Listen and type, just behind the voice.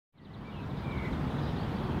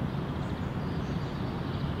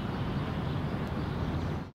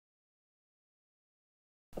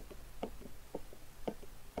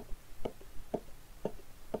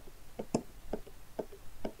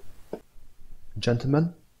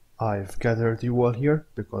Gentlemen, I've gathered you all here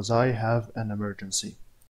because I have an emergency.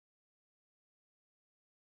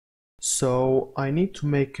 So I need to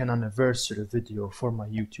make an anniversary video for my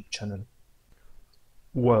YouTube channel.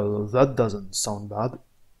 Well, that doesn't sound bad.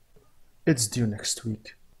 It's due next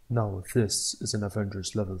week. Now this is an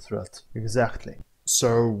Avengers level threat. Exactly.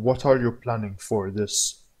 So what are you planning for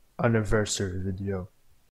this anniversary video?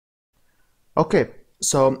 Okay,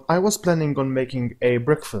 so I was planning on making a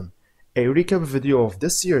brick film, a recap video of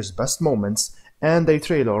this year's best moments, and a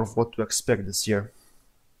trailer of what to expect this year.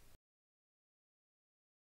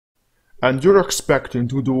 And you're expecting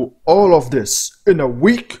to do all of this in a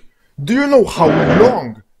week? Do you know how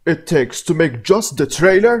long it takes to make just the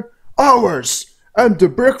trailer? Hours! And the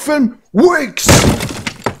brick film? Weeks!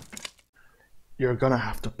 You're gonna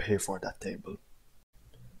have to pay for that table.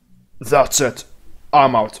 That's it.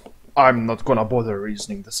 I'm out. I'm not gonna bother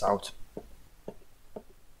reasoning this out.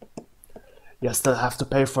 You still have to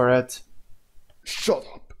pay for it. Shut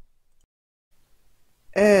up.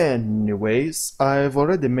 Anyways, I've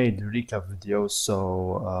already made the recap video,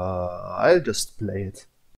 so I'll just play it.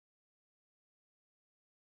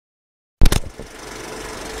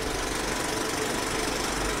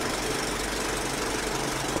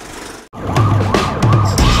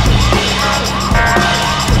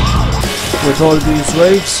 With all these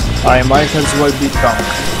waves, I might as well be drunk.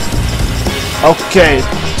 Okay,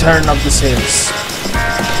 turn up the sails.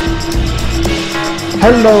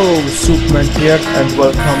 Hello, Soupman here, and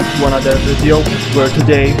welcome to another video where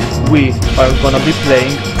today we are gonna be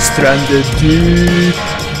playing Stranded Deep.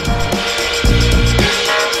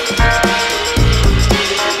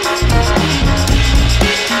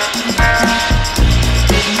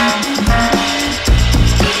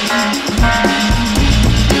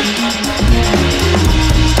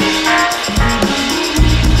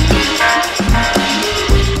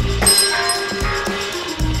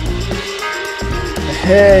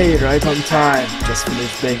 Hey, right on time. Just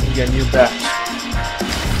finished making a new batch.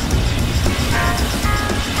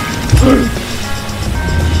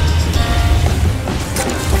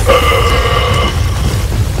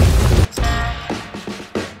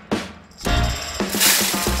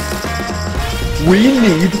 We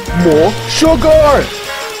need more sugar!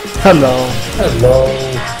 Hello. Hello.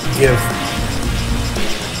 Give.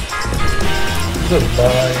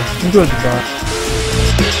 Goodbye. Goodbye.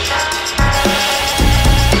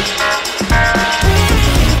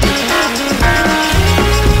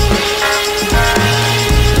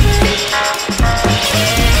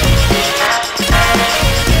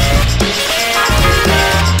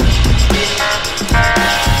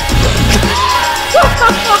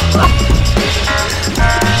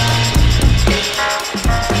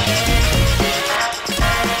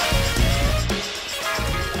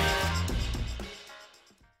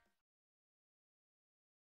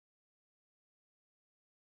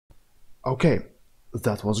 Okay,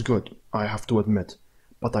 that was good, I have to admit,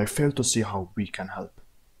 but I fail to see how we can help.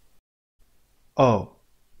 Oh,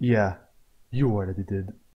 yeah, you already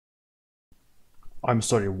did. I'm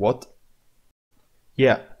sorry, what?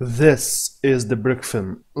 Yeah, this is the brick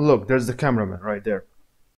film. Look, there's the cameraman right there.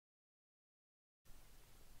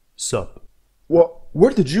 Sup? What?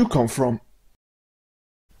 Where did you come from?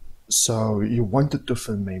 So, you wanted to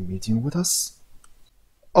film a meeting with us?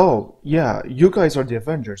 Oh, yeah, you guys are the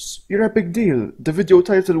Avengers. You're a big deal. The video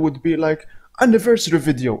title would be like, Anniversary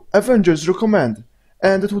Video, Avengers Recommend.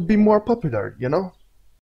 And it would be more popular, you know?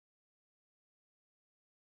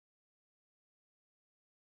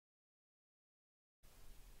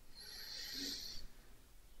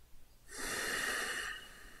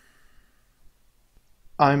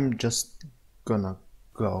 I'm just gonna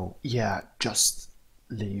go. Yeah, just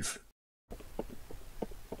leave.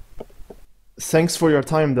 Thanks for your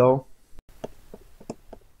time, though.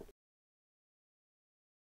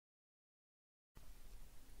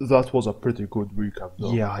 That was a pretty good recap,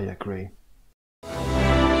 though. Yeah, I agree.